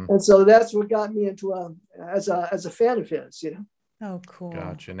 Yeah. Mhm. And so that's what got me into as a fan of his, you know. Oh, cool.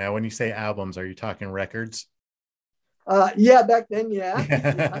 Gotcha. Now, when you say albums, are you talking records? Yeah, back then, yeah.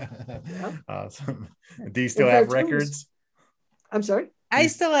 Yeah. Awesome. Do you still In have fact, records? I'm sorry. I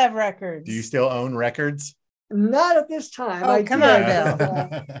still have records. Do you still own records? Not at this time. Oh, come on, Bill.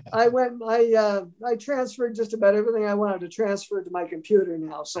 I transferred just about everything I wanted to transfer to my computer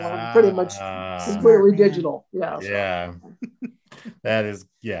now, so I'm pretty much completely Smart man. digital. Yeah. Yeah. That is,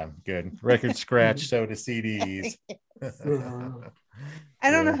 good. Record scratch, so to CDs. I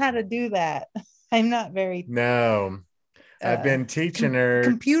don't know how to do that. I'm not very. No. I've been teaching her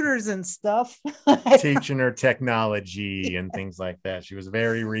computers and stuff. Teaching her technology and things like that. She was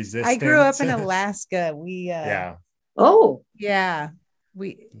very resistant. I grew up in Alaska. Oh. Yeah.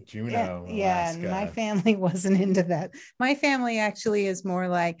 Juneau. Yeah. And my family wasn't into that. My family actually is more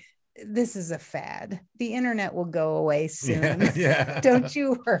like, this is a fad. The internet will go away soon. Yeah. Don't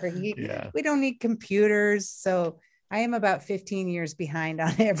you worry. Yeah. We don't need computers. So I am about 15 years behind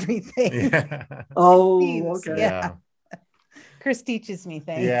on everything. Yeah. Oh, okay. Yeah. Chris teaches me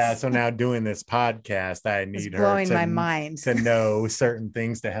things. Yeah. So now doing this podcast, I need her my mind to know certain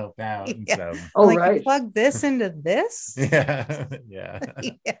things to help out. Yeah. And so, right. You plug this into this. Yeah. Yeah.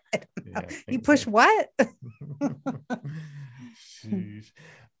 You push what?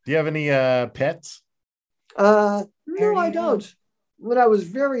 Do you have any pets? No, I don't. When I was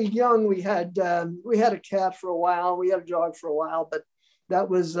very young, we had a cat for a while. We had a dog for a while, but that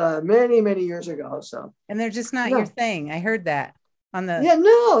was many, many years ago. So, and they're just not your thing. I heard that on the. Yeah,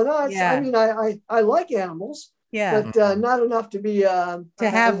 no. I mean, I like animals. Yeah, but not enough to be to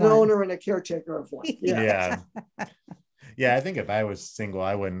have an owner and a caretaker of one. Yeah. Yeah, I think if I was single,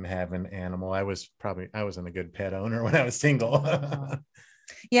 I wouldn't have an animal. I wasn't a good pet owner when I was single.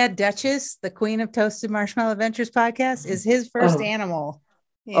 Yeah, Duchess, the Queen of Toasted Marshmallow Adventures podcast, is his first animal.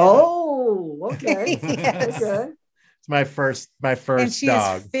 Yeah. Oh, okay. Yes. Okay. It's my first and she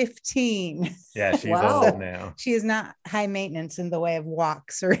dog. Is 15. Yeah, she's old now. She is not high maintenance in the way of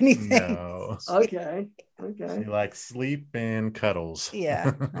walks or anything. No. Okay. She likes sleep and cuddles.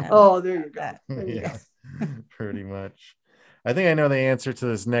 Yeah. Oh, there you go. There you go. Pretty much. I think I know the answer to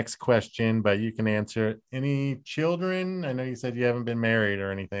this next question, but you can answer it. Any children? I know you said you haven't been married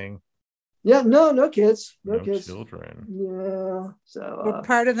or anything. Yeah, no kids. No kids. Children. Yeah. So we're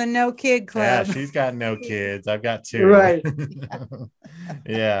part of the no kid club. Yeah, she's got no kids. I've got 2. Right.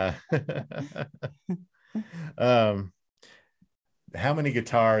 Yeah. How many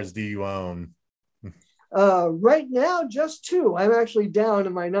guitars do you own? Right now, just 2. I'm actually down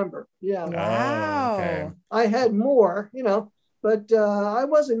in my number. Yeah. Wow. Okay. I had more, but I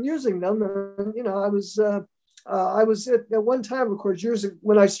wasn't using them. And, I was at one time, of course, years ago,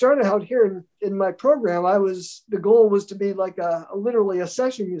 when I started out here in my program, the goal was to be like literally a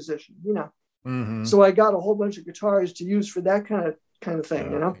session musician, Mm-hmm. So I got a whole bunch of guitars to use for that kind of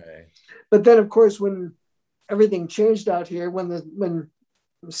thing, Okay. But then, of course, when everything changed out here, when the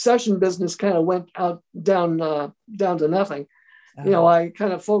session business kind of went down to nothing, I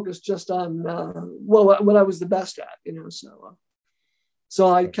kind of focused just on what I was the best at, so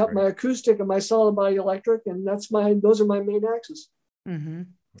I kept my acoustic and my solid body electric, and those are my main axes. Mm-hmm.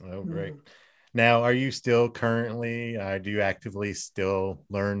 Oh, great. Now, are you still currently, do you actively still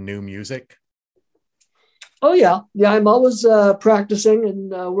learn new music? Oh, yeah. I'm always practicing and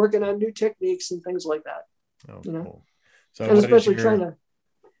working on new techniques and things like that. Oh, cool. So and especially trying to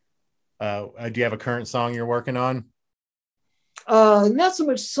Do you have a current song you're working on? Not so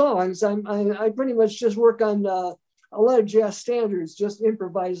much songs. I pretty much just work on a lot of jazz standards, just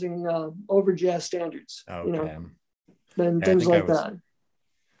improvising over jazz standards. Okay. And Yeah, things like that.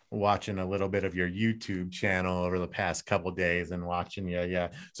 Watching a little bit of your YouTube channel over the past couple of days and watching you.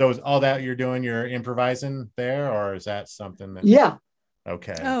 Yeah. So is all that you're doing, you're improvising there, or is that something that? Yeah.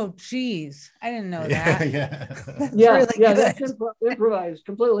 Okay. Oh, geez. I didn't know Yeah. that. Yeah. That's Yeah. really Yeah. good. That's improvised,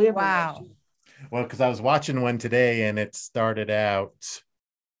 completely improvised. Wow. Well, because I was watching one today and it started out,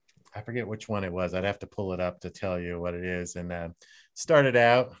 I forget which one it was. I'd have to pull it up to tell you what it is. And started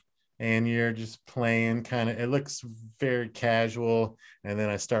out and you're just playing kind of, it looks very casual. And then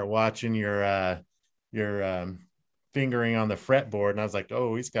I start watching your fingering on the fretboard. And I was like,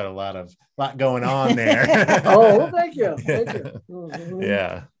 oh, he's got a lot going on there. Oh, well, thank you. Thank you. Mm-hmm.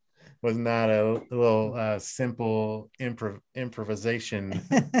 Yeah. Was not a little simple improvisation.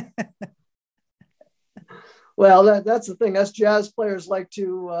 Well, that's the thing. Us jazz players like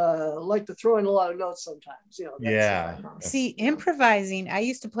to throw in a lot of notes sometimes. Yeah. See, improvising. I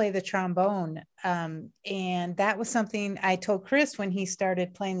used to play the trombone, and that was something I told Chris when he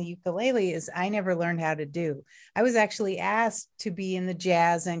started playing the ukulele. Is I never learned how to do. I was actually asked to be in the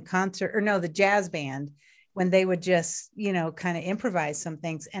jazz and concert, or no, the jazz band, when they would just kind of improvise some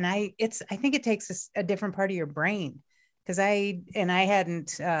things. And I think it takes a different part of your brain, because I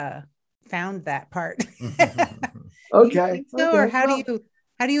hadn't found that part. Okay. So, or how do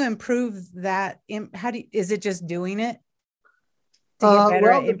you improve that? Is it just doing it to get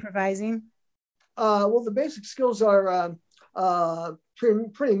better at improvising? Well, the basic skills are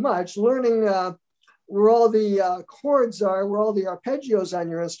pretty much learning where all the chords are, where all the arpeggios on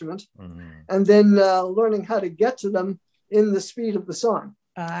your instrument, and then learning how to get to them in the speed of the song.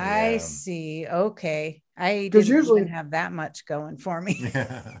 I see. Okay. I didn't usually even have that much going for me.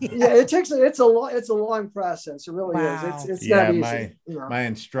 Yeah, it's a long process. It really is. It's not easy. My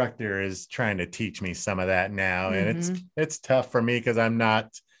instructor is trying to teach me some of that now, and it's tough for me because I'm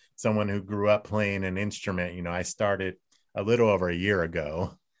not someone who grew up playing an instrument. I started a little over a year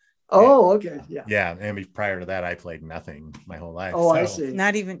ago. Oh, okay. Yeah. Yeah. And prior to that, I played nothing my whole life. Oh, so, I see.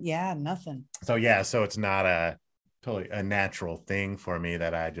 Not even, nothing. So so it's not totally a natural thing for me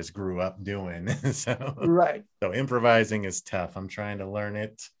that I just grew up doing. Right. So improvising is tough. I'm trying to learn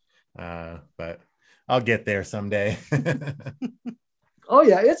it, but I'll get there someday. Oh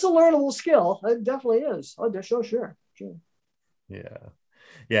yeah, it's a learnable skill. It definitely is. Oh, sure.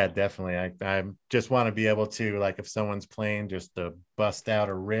 Yeah, definitely. I just want to be able to, like, if someone's playing, just to bust out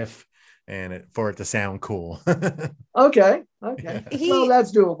a riff and for it to sound cool. Okay. Well,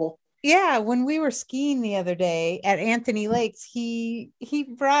 that's doable. Yeah, when we were skiing the other day at Anthony Lakes, he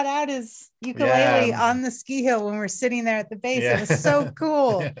brought out his ukulele on the ski hill when we're sitting there at the base. It was so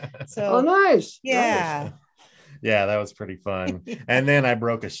cool. So nice. Yeah. Nice. Yeah, that was pretty fun. And then I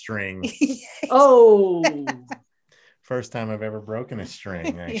broke a string. Oh. First time I've ever broken a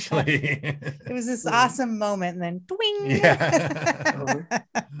string, actually. It was this awesome moment, and then twing.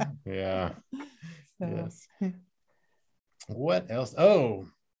 Yeah. Yes. What else? Oh,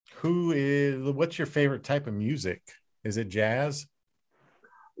 what's your favorite type of music? Is it jazz?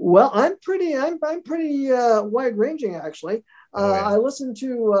 Well, I'm pretty wide ranging, actually. I listen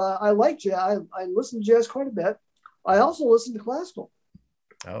to I like jazz. I listen to jazz quite a bit. I also listen to classical.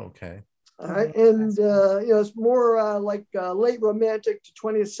 Oh, okay. All right. And it's more like late romantic to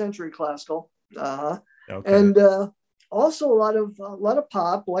 20th century classical. Okay. And also a lot of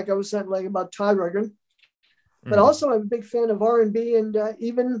pop, like I was saying, like about Todd Rundgren. But also I'm a big fan of R&B and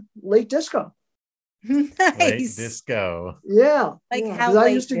even late disco. Nice. Late disco. Yeah. How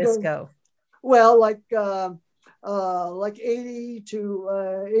late disco? Well, like 80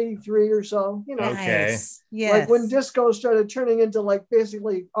 to 83 or so. Okay. Yes. Like when disco started turning into like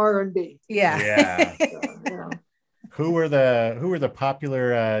basically R&B. Yeah. Who were the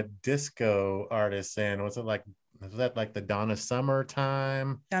popular disco artists, and was that like the Donna Summer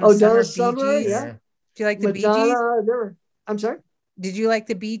time? Donna Summer, yeah. Do you like the Madonna, Bee Gees? I'm sorry? Did you like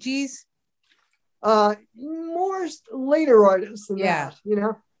the Bee Gees? More later artists than that,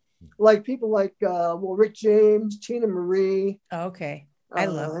 like people like Rick James, Tina Marie. Oh, okay. I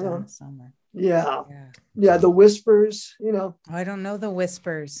love Donna Summer. Yeah, the Whispers, I don't know the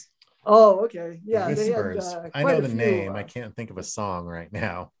Whispers. Oh, okay. Yeah, the Whispers. They had, I know the name. I can't think of a song right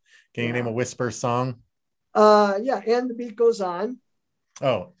now. Can you name a Whisper song? Yeah, And the Beat Goes On.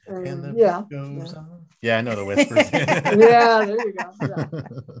 Oh, and the beat goes on. Yeah, I know the Whispers. Yeah, there you go.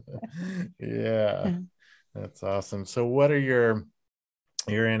 Yeah, that's awesome. So what are you're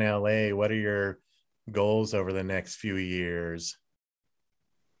in LA, what are your goals over the next few years?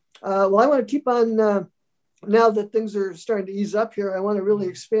 Well, I want to keep on now that things are starting to ease up here. I want to really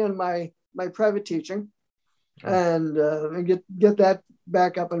expand my private teaching and get that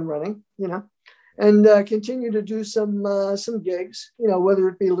back up and running, and continue to do some gigs, whether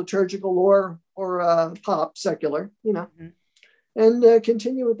it be liturgical or pop secular, and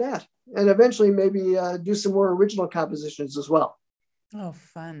continue with that, and eventually maybe do some more original compositions as well. Oh,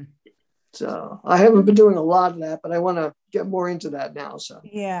 fun. So I haven't been doing a lot of that, but I want to get more into that now. So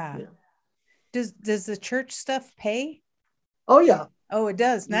yeah. Does the church stuff pay? Oh yeah. Oh, it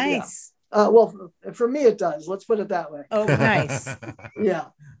does. Nice. Well, for me it does. Let's put it that way. Oh, nice. Yeah.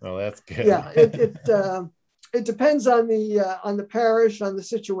 Well, that's good. Yeah. It depends on the parish, on the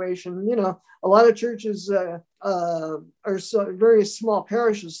situation. A lot of churches are very small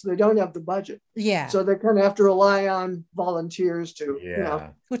parishes, so they don't have the budget. Yeah. So they kind of have to rely on volunteers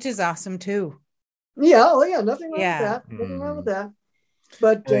to, which is awesome too. Yeah. Oh yeah. Nothing wrong with that. Nothing wrong with that.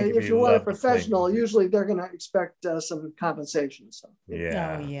 But if you want a professional, usually they're going to expect some compensation. So.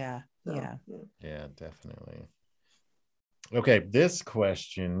 Yeah. Oh yeah. So, yeah. Yeah, definitely. Okay, this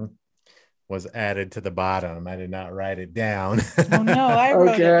question was added to the bottom. I did not write it down. Oh no, I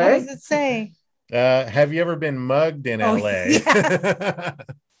wrote it. What does it say? Have you ever been mugged in LA? Yeah.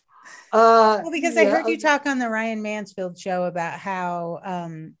 Well, because I heard you talk on the Ryan Mansfield show about how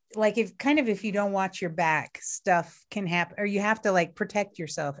if you don't watch your back, stuff can happen, or you have to like protect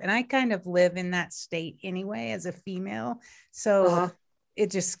yourself. And I kind of live in that state anyway as a female. So it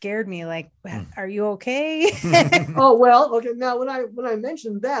just scared me. Like, are you okay? Oh, well, okay. Now, when I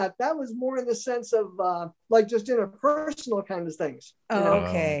mentioned that was more in the sense of like just interpersonal kind of things.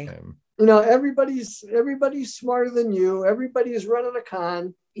 Okay. Everybody's smarter than you. Everybody's running a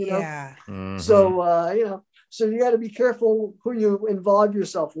con. Yeah. Mm-hmm. So so you got to be careful who you involve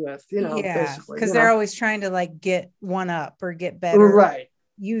yourself with. Yeah, because they're always trying to like get one up or get better. Right.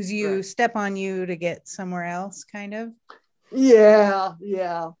 Use you, step on you to get somewhere else, kind of. Yeah.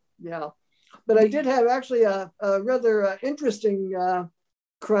 But I did have actually a rather interesting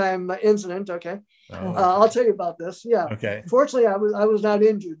crime incident. Okay. I'll tell you about this. Yeah. Okay. Fortunately, I was not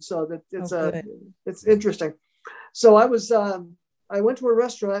injured, so that it's interesting. So I went to a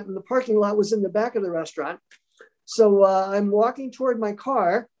restaurant, and the parking lot was in the back of the restaurant. So I'm walking toward my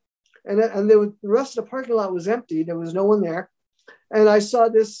car, and the rest of the parking lot was empty. There was no one there, and I saw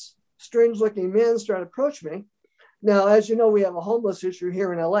this strange-looking man start to approach me. Now, as you know, we have a homeless issue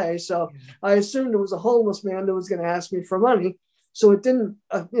here in LA, so I assumed it was a homeless man that was going to ask me for money. So it didn't,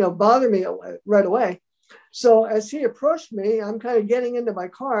 bother me right away. So as he approached me, I'm kind of getting into my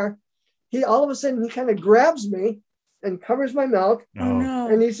car. All of a sudden, he kind of grabs me and covers my mouth. Oh no!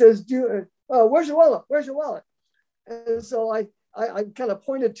 And he says, "Where's your wallet? Where's your wallet?" And so I kind of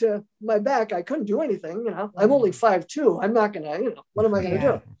pointed to my back. I couldn't do anything. I'm only 5'2". I'm not gonna. What am I gonna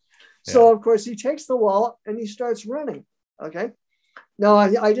do? So of course he takes the wallet and he starts running. Okay. Now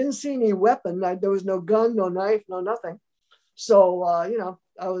I didn't see any weapon. There was no gun, no knife, no nothing. So I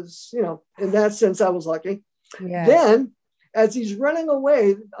was in that sense I was lucky. Yeah. Then as he's running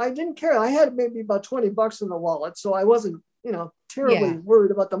away, I didn't care. I had maybe about $20 in the wallet, so I wasn't terribly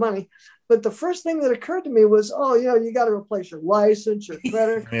worried about the money. But the first thing that occurred to me was, you got to replace your license, your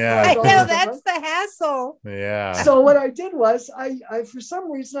credit card. I know, that's the hassle. Yeah. So what I did was, I for some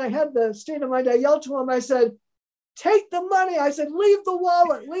reason, I had the state of mind. I yelled to him. I said, "Take the money." I said, "Leave the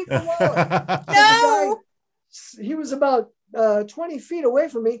wallet. Leave the wallet." No. He was about 20 feet away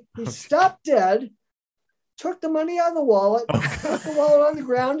from me. He stopped dead, took the money out of the wallet, put the wallet on the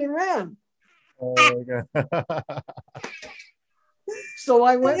ground, and ran. Oh my God. So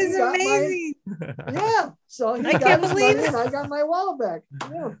I went and got amazing. So he got his money and I got my wallet back.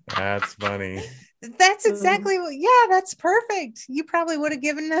 Yeah. That's funny. That's exactly what. That's perfect. You probably would have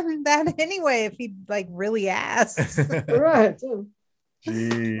given him that anyway if he'd like really asked. Right.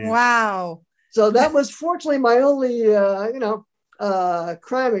 Jeez. Wow. So that was fortunately my only,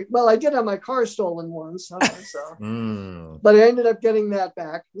 crime. Well, I did have my car stolen once, but I ended up getting that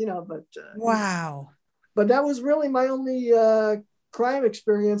back. Wow. But that was really my only crime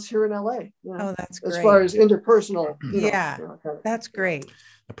experience here in LA. Oh, that's great. As far as interpersonal. That's great.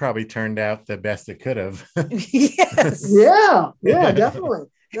 It probably turned out the best it could have. Yes. Yeah, definitely.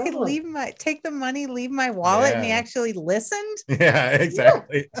 Take the money, leave my wallet, and he actually listened. Yeah,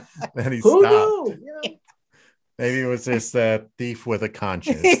 exactly. Then he stopped. Maybe it was just a thief with a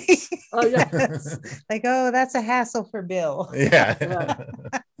conscience. Like, that's a hassle for Bill. Yeah.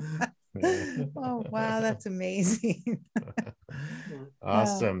 Oh wow, that's amazing.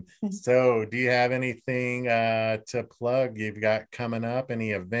 Awesome. So do you have anything to plug you've got coming up?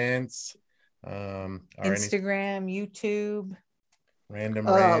 Any events? Instagram, YouTube? Random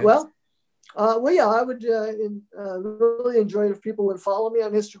rants. Yeah, I would really enjoy it if people would follow me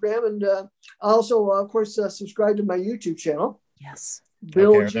on Instagram, and also, of course, subscribe to my YouTube channel. Yes.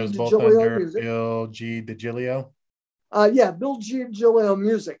 Bill Are G. those both DiGilio under Music. Bill G. DiGilio? Yeah, Bill G. DiGilio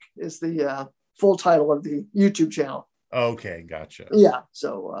Music is the full title of the YouTube channel. Okay, gotcha. Yeah,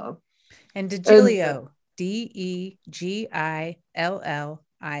 so. And DiGilio, DeGillio.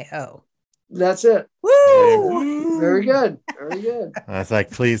 That's it. Woo! Very good. Very good. I was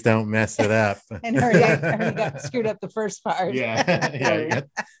like, please don't mess it up. And already got screwed up the first part. Yeah, you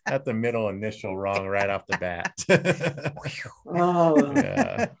got the middle initial wrong right off the bat. Oh.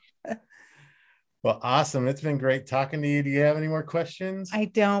 Yeah. Well, awesome. It's been great talking to you. Do you have any more questions? I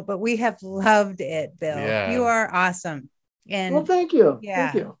don't, but we have loved it, Bill. Yeah. You are awesome. And well, thank you.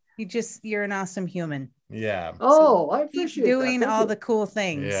 Yeah. Thank you. You're an awesome human. Yeah. Oh, I appreciate doing all the cool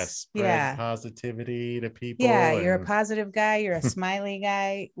things. Yes. Spread positivity to people. Yeah, you're a positive guy. You're a smiley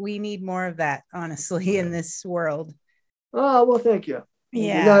guy. We need more of that, honestly, in this world. Oh, well, thank you.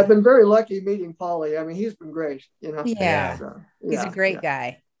 Yeah. No, I've been very lucky meeting Paulie. I mean, he's been great, you know. Yeah. So, He's a great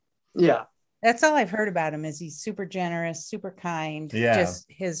guy. Yeah. That's all I've heard about him is he's super generous, super kind. Yeah. Just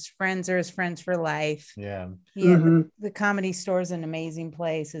his friends are his friends for life. Yeah. Yeah. The Comedy Store's an amazing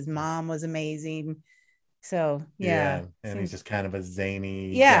place. His mom was amazing. So yeah. And he's just kind of a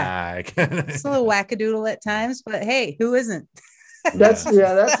zany guy. It's a little wackadoodle at times, but hey, who isn't? That's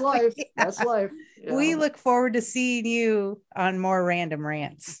life. That's life. Yeah. We look forward to seeing you on more random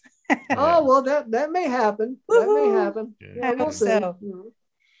rants. Oh, well, that may happen. Woo-hoo. That may happen. I hope see. so.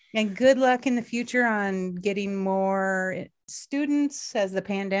 And good luck in the future on getting more students as the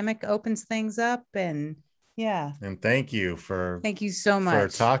pandemic opens things up. And and thank you so much for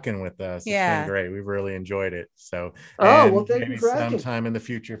talking with us. It's been great. We've really enjoyed it. So well, thank you for asking. Sometime in the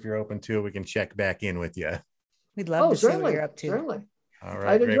future, if you're open to it, we can check back in with you. We'd love to see what you're up to. Certainly. All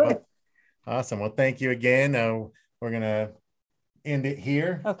right, great. Well, awesome. Well, thank you again. We're gonna end it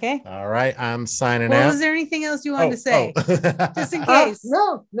here. Okay. All right. I'm signing out. Was there anything else you wanted to say? Just in case.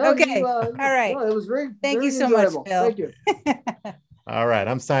 No. Okay. All right. No, it was very. Thank you so enjoyable. much, Bill. Thank you. All right.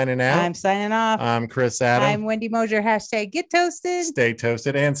 I'm signing out. I'm signing off. I'm Chris Adam. I'm Wendy Mosier. #Get toasted. Stay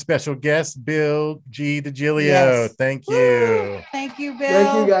toasted. And special guest Bill G. DiGilio. Yes. Thank you. Woo! Thank you, Bill.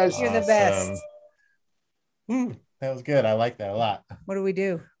 Thank you, guys. You're the best. That was good. I like that a lot. What do we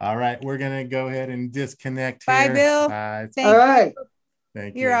do? All right. We're going to go ahead and disconnect Bye, here. Bill. Bye. All right.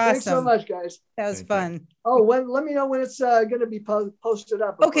 Thank you. You're awesome. Thanks so much, guys. That was fun. Oh, let me know when it's going to be posted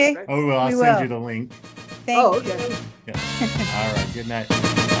up. Okay. Right? Oh, well, I'll send you the link. Thank you. Okay. Yeah. All right. Good night. All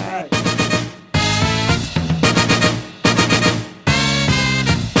right.